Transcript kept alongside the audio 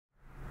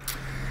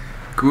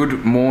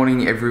Good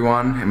morning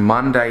everyone,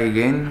 Monday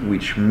again,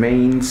 which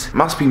means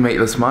must be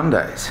Meatless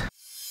Mondays.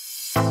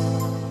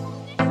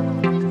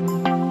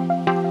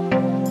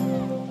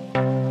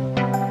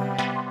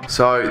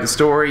 So the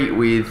story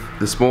with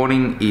this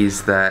morning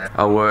is that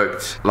I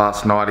worked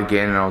last night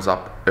again and I was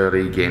up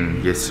early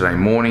again yesterday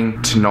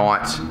morning,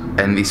 tonight,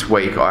 and this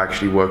week I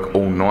actually work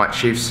all night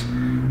shifts.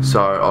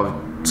 So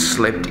I've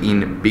slept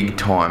in big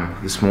time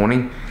this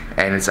morning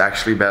and it's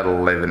actually about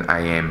 11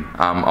 AM.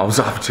 I was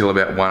up till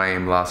about 1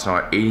 AM last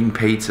night eating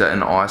pizza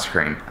and ice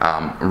cream.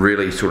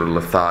 Really sort of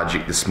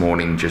lethargic this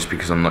morning just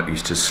because I'm not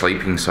used to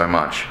sleeping so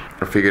much.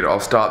 I figured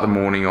I'll start the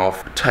morning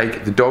off,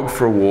 take the dog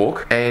for a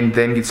walk, and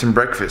then get some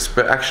breakfast.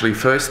 But actually,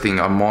 first thing,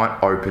 I might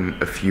open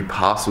a few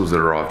parcels that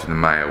arrived in the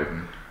mail.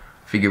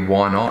 Figured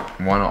why not?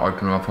 Why not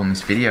open them up on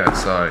this video?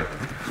 So,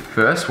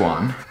 first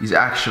one is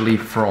actually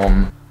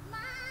from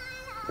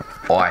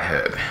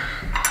iHerb.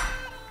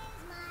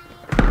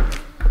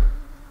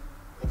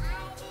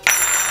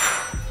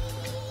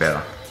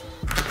 Better.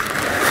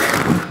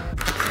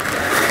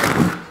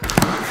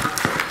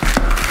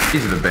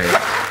 These are the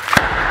best.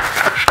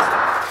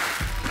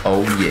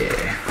 Oh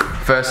yeah.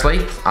 Firstly,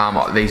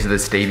 these are the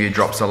stevia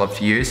drops I love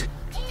to use.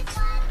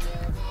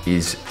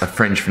 Is a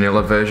French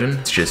vanilla version.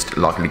 It's just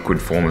like a liquid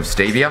form of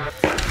stevia.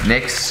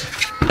 Next,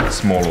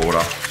 small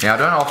order. Now I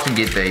don't often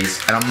get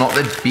these, and I'm not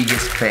the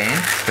biggest fan,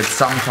 but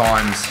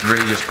sometimes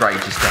really just great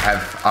just to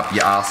have up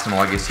your arsenal,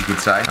 I guess you could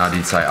say. I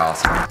did say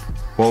arsenal.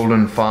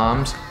 Walden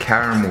Farms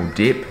caramel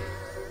dip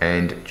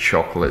and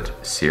chocolate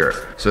syrup.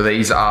 So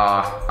these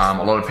are,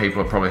 a lot of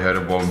people have probably heard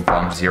of Walden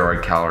Farms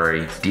 0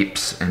 calorie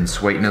dips and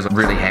sweeteners.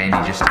 Really handy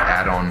just to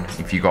add on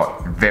if you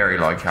got very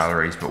low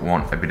calories but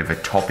want a bit of a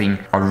topping.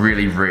 I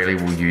really rarely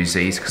will use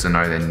these because I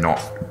know they're not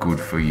good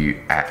for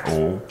you at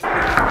all.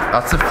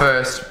 That's the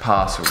first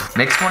parcel.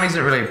 Next one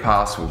isn't really a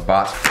parcel,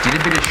 but did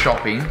a bit of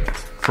shopping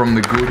from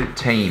the good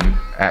team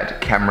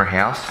at Camera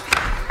House,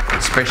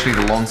 especially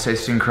the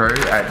Launceston crew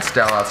at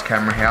Stellar's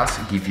Camera House.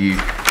 Give you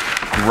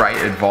great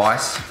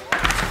advice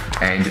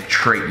and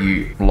treat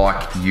you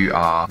like you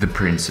are the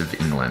Prince of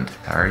England.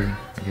 Harry,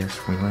 I guess,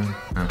 William.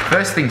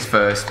 First things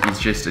first is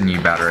just a new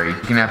battery. You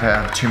can never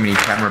have too many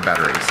camera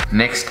batteries.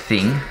 Next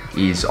thing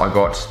is I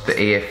got the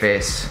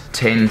EFS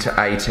 10 to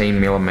 18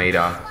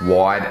 millimeter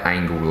wide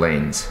angle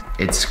lens.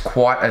 It's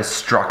quite a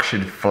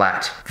structured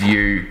flat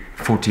view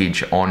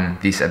footage on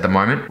this at the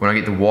moment. When I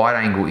get the wide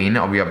angle in,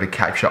 I'll be able to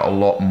capture a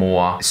lot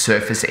more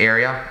surface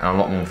area and a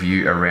lot more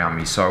view around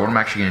me. So what I'm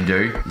actually gonna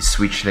do is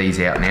switch these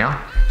out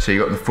now. So you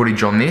got the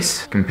footage on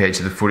this compared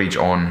to the footage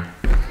on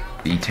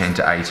the 10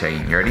 to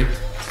 18. You ready?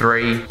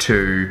 3,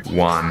 2,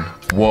 1.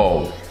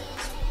 Whoa.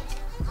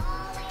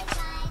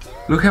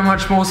 Look how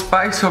much more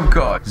space I've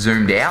got.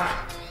 Zoomed out,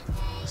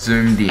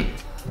 zoomed in.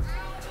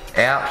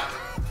 Out,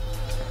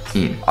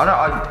 in.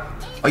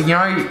 You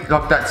know,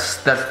 like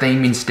that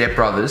theme in Step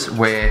Brothers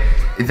where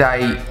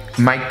they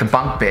make the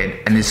bunk bed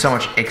and there's so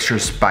much extra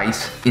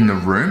space in the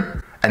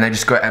room and they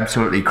just go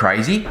absolutely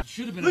crazy.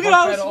 Look at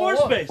all this more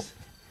space.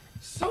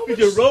 So much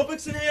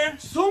aerobics in here.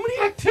 So many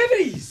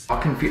activities.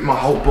 I can fit my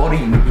whole body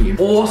in here.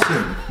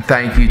 Awesome.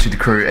 Thank you to the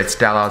crew at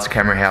Stellar's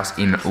Camera House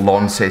in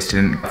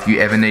Launceston. If you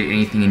ever need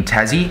anything in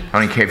Tassie, I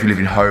don't care if you live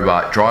in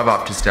Hobart, drive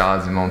up to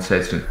Stellar's in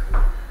Launceston.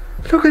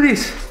 Look at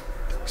this.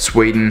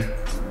 Sweden,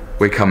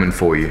 we're coming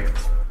for you.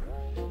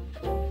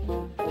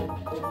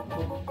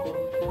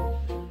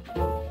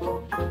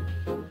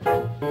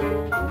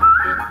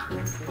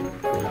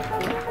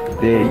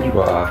 There you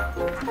are.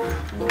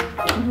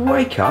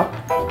 Wake up.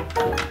 I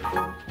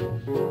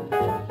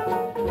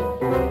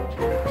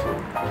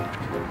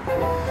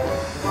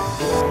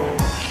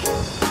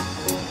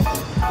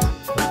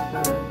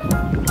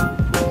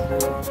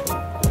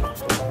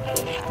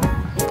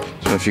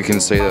don't know if you can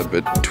see that,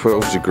 but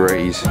 12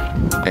 degrees,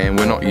 and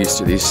we're not used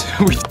to this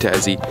with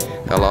Tassie.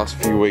 Our last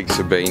few weeks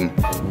have been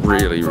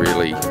really,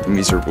 really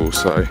miserable,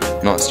 so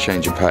nice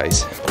change of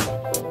pace.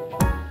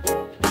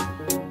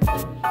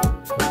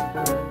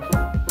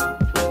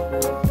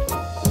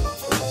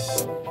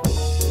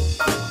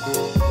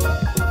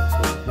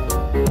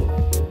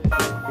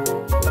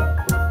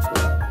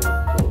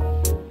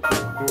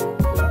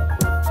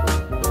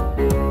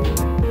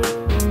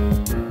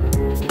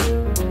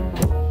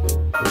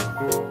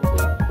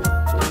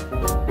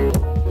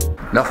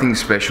 Nothing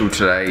special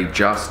today,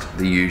 just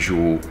the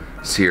usual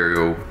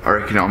cereal. I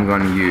reckon I'm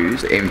going to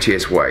use the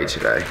TheNuttyWhey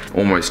today.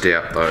 Almost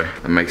out though,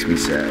 that makes me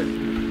sad.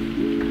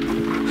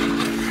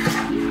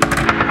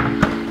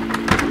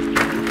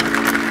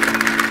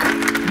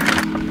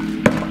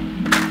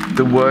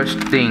 The worst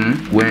thing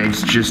when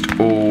it's just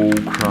all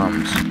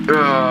crumbs.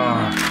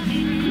 Ugh.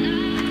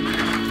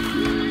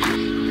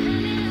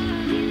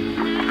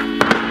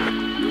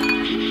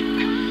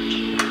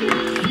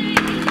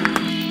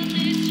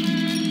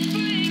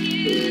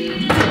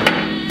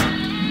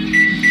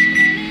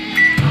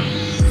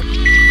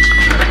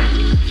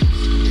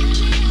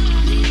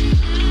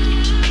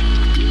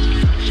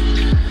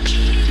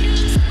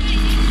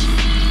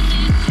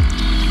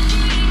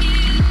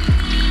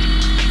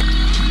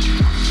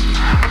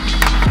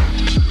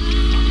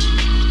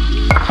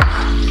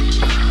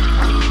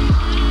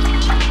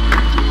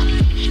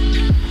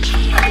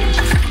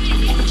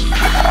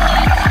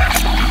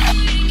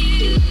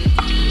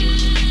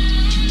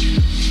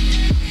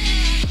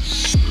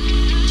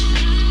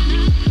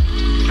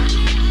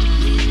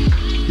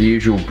 The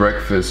usual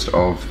breakfast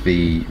of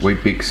the Wheat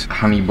Bix,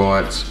 Honey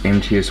Bites,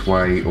 MTS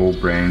Whey, all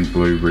brand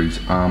blueberries,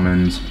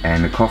 almonds,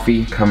 and a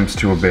coffee comes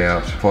to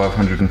about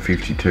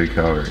 552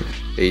 calories.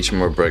 Eating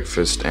my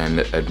breakfast and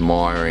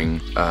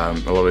admiring, a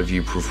lot of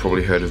you have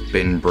probably heard of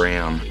Ben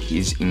Brown.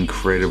 He's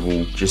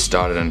incredible, just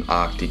started an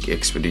Arctic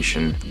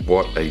expedition.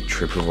 What a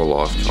trip of a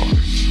lifetime.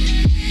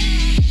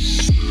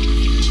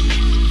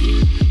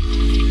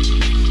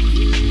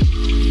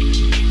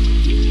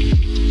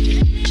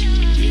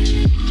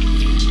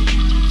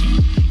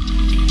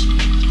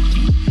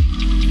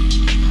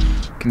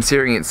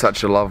 Considering it's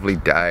such a lovely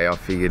day, I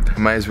figured I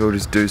may as well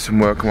just do some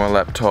work on my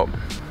laptop.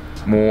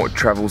 More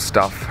travel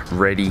stuff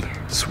ready.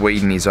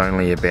 Sweden is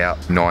only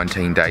about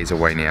 19 days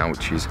away now,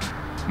 which is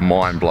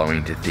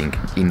mind-blowing to think.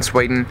 In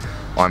Sweden,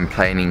 I'm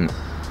planning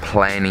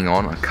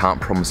on, I can't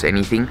promise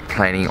anything,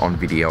 planning on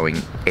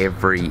videoing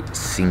every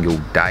single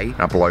day,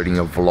 uploading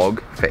a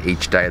vlog for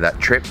each day of that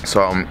trip.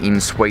 So I'm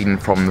in Sweden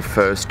from the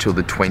 1st till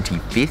the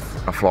 25th.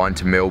 I fly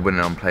into Melbourne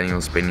and I'm planning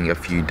on spending a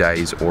few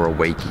days or a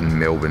week in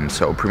Melbourne.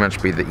 So it'll pretty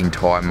much be the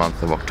entire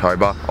month of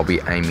October. I'll be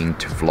aiming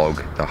to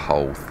vlog the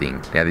whole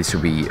thing. Now this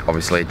will be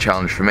obviously a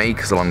challenge for me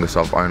because the longest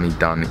I've only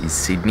done is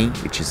Sydney,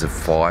 which is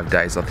 5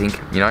 days I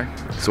think. You know,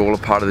 it's all a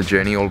part of the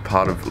journey, all a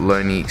part of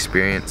learning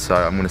experience. So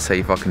I'm gonna see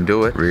if I can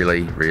do it.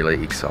 Really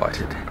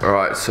excited. All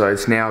right, so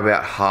it's now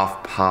about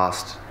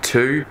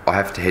 2:30. I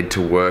have to head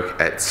to work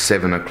at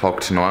 7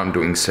 o'clock tonight. I'm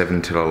doing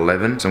 7 till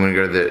 11. So I'm gonna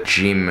go to the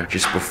gym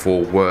just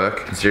before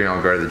work. Considering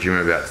I'll go to the gym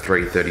at about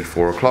 3:30,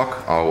 4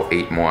 o'clock, I'll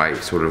eat my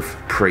sort of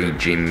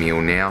pre-gym meal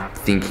now.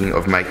 Thinking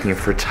of making a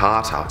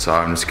frittata. So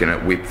I'm just gonna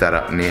whip that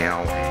up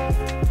now.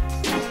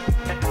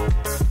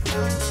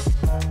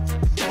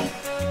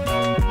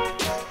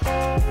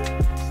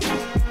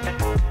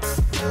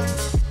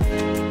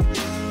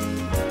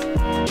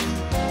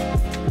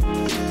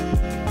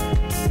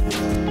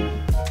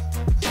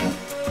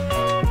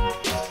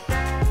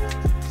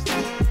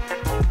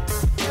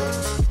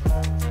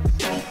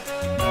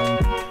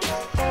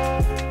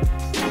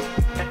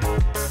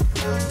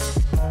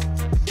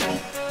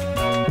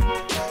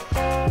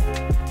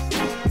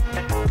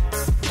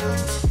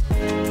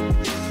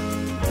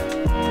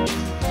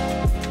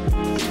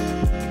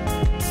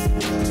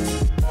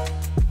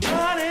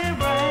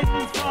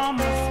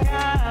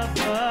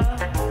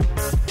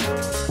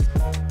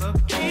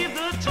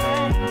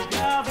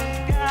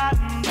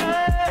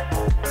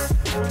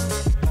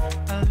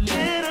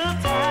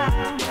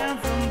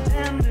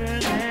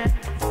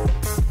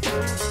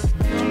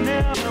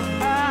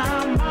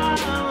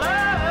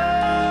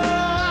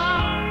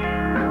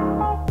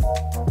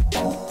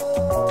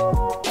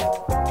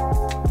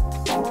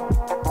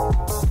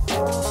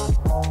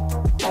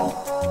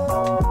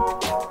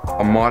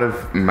 I might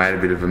have made a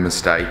bit of a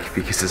mistake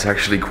because it's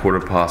actually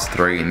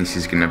 3:15 and this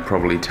is gonna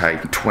probably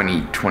take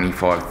 20,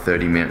 25,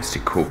 30 minutes to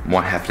cook.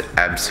 Might have to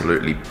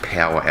absolutely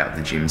power out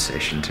the gym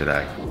session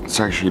today. It's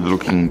actually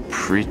looking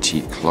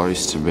pretty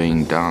close to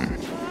being done.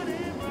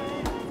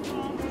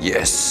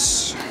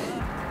 Yes.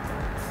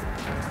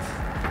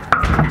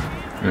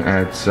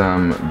 Add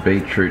some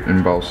beetroot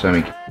and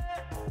balsamic.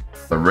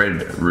 The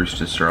red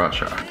rooster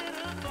sriracha.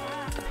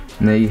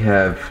 And there you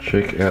have,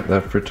 check out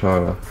that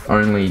frittata.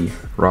 Only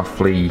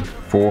roughly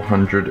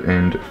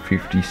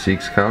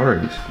 456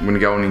 calories. I'm gonna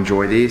go and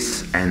enjoy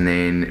this and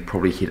then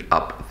probably hit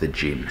up the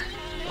gym.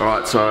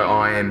 Alright, so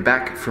I am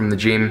back from the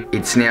gym.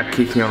 It's now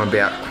kicking on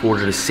about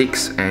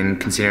 5:45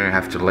 and considering I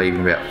have to leave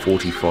in about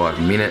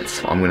 45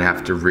 minutes, I'm gonna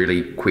have to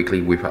really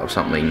quickly whip up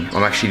something.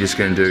 I'm actually just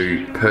gonna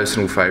do a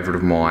personal favorite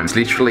of mine. It's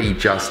literally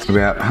just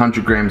about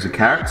 100 grams of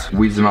carrots,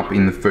 whiz them up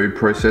in the food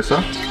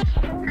processor.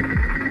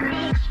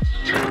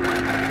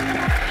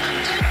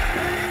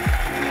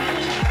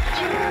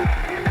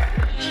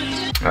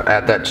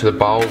 Add that to the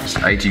bowl,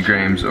 80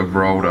 grams of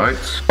rolled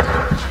oats.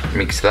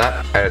 Mix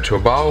that, add it to a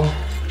bowl,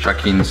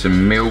 chuck in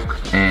some milk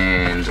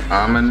and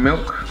almond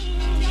milk.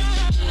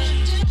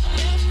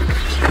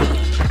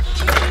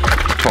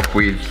 Top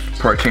with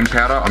protein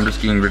powder. I'm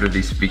just getting rid of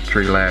this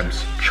Victory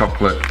Labs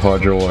chocolate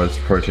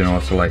hydrolyzed protein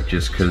isolate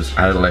just because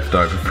I had it left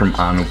over from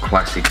Arnold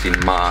Classics in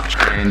March.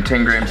 And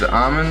 10 grams of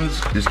almonds,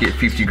 just get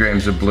 50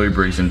 grams of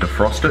blueberries and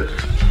defrost it.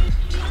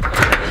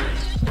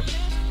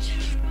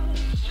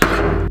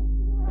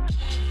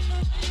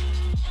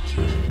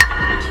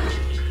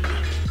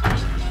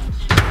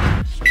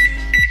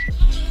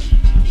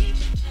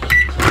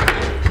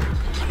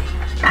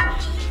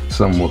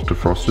 Somewhat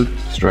defrosted,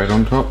 straight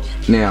on top.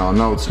 Now, I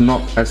know it's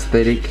not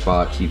aesthetic,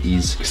 but it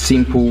is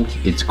simple,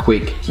 it's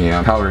quick.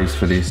 Now, calories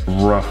for this,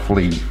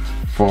 roughly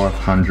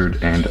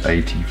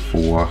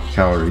 584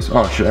 calories.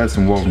 Oh, I should add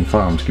some Walden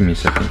Farms, give me a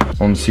second.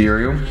 On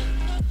cereal,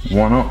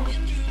 why not?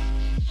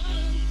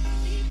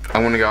 I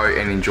want to go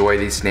and enjoy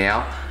this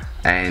now,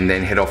 and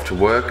then head off to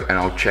work, and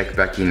I'll check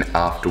back in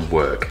after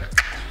work.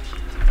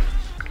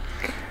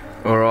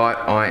 Alright,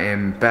 I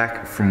am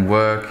back from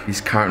work. It's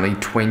currently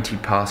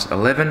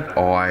 11:20.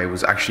 I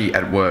was actually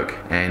at work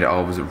and I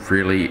was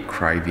really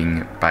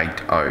craving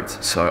baked oats.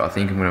 So I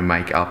think I'm gonna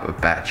make up a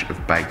batch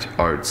of baked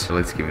oats. So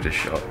let's give it a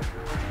shot.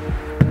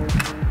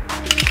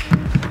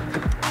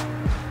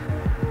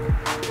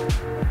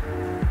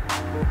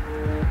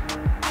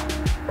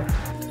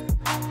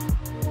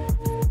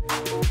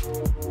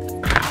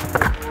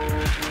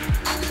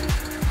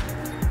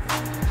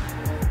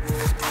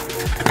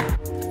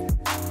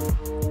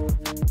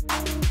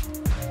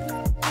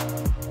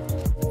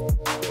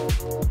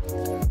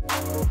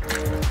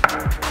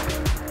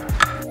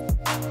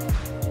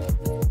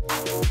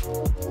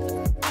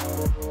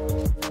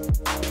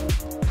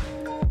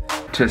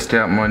 test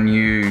out my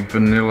new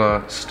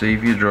vanilla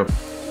stevia drop.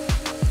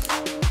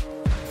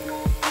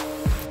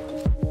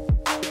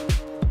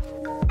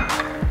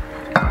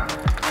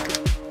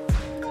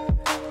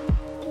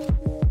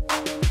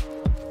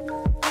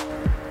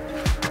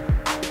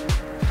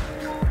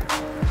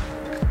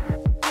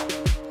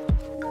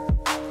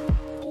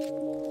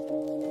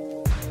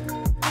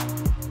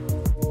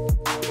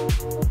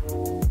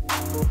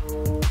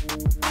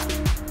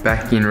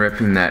 Back in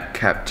repping that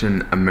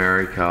Captain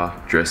America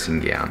dressing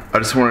gown. I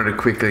just wanted to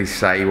quickly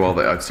say while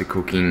the oats are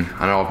cooking,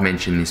 I know I've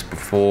mentioned this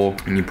before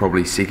and you're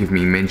probably sick of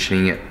me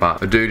mentioning it,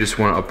 but I do just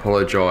want to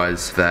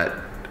apologise that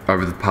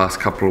over the past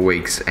couple of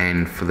weeks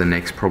and for the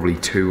next probably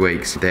 2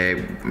 weeks, there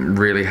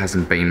really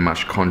hasn't been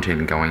much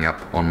content going up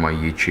on my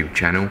YouTube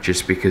channel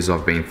just because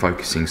I've been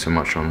focusing so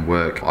much on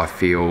work. I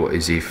feel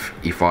as if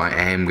I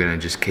am going to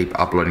just keep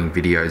uploading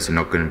videos, they're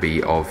not going to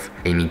be of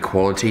any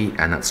quality,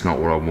 and that's not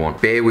what I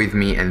want. Bear with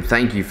me and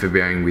thank you for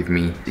bearing with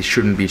me. It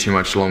shouldn't be too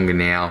much longer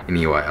now.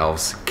 Anyway, I'll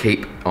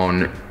keep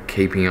on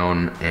keeping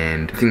on,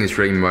 and the thing that's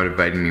really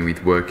motivating me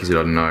with work is that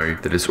I know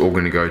that it's all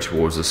going to go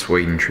towards the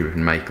Sweden trip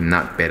and making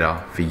that better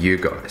for you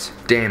guys.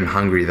 Damn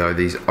hungry though,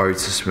 these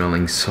oats are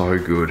smelling so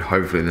good.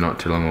 Hopefully they're not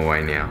too long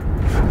away now.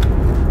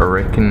 I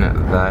reckon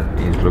that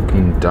is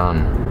looking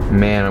done.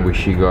 Man, I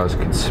wish you guys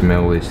could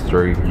smell this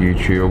through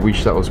YouTube. I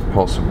wish that was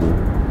possible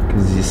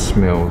because this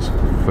smells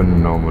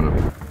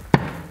phenomenal.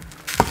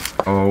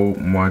 Oh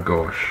my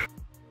gosh.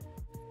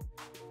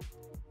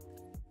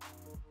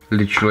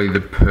 Literally the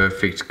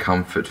perfect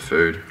comfort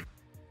food.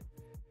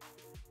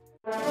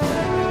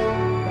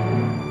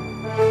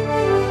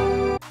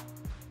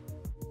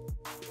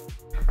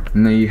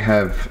 And there you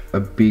have a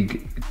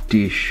big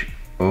dish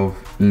of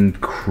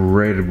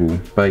incredible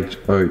baked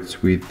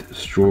oats with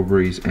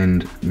strawberries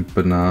and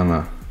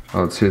banana.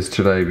 Oh, it says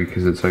today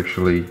because it's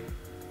actually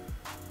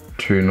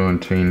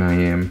 2:19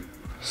 AM.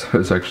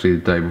 So it's actually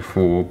the day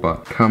before,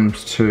 but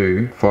comes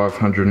to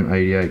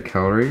 588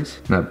 calories.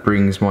 And that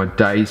brings my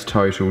day's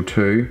total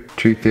to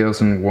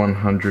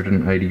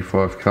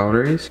 2,185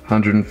 calories,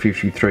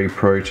 153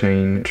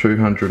 protein,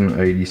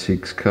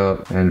 286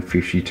 carb, and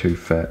 52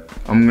 fat.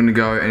 I'm gonna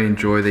go and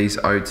enjoy these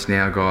oats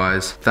now,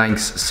 guys.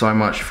 Thanks so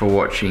much for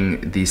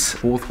watching this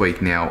 4th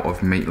week now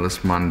of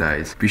Meatless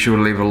Mondays. Be sure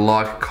to leave a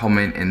like,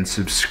 comment, and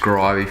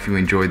subscribe if you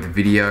enjoyed the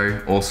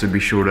video. Also be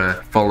sure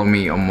to follow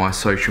me on my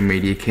social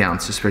media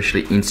accounts,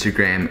 especially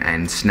Instagram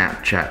and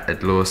Snapchat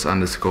at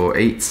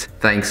louiseats.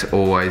 Thanks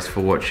always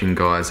for watching,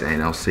 guys,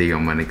 and I'll see you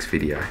on my next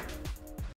video.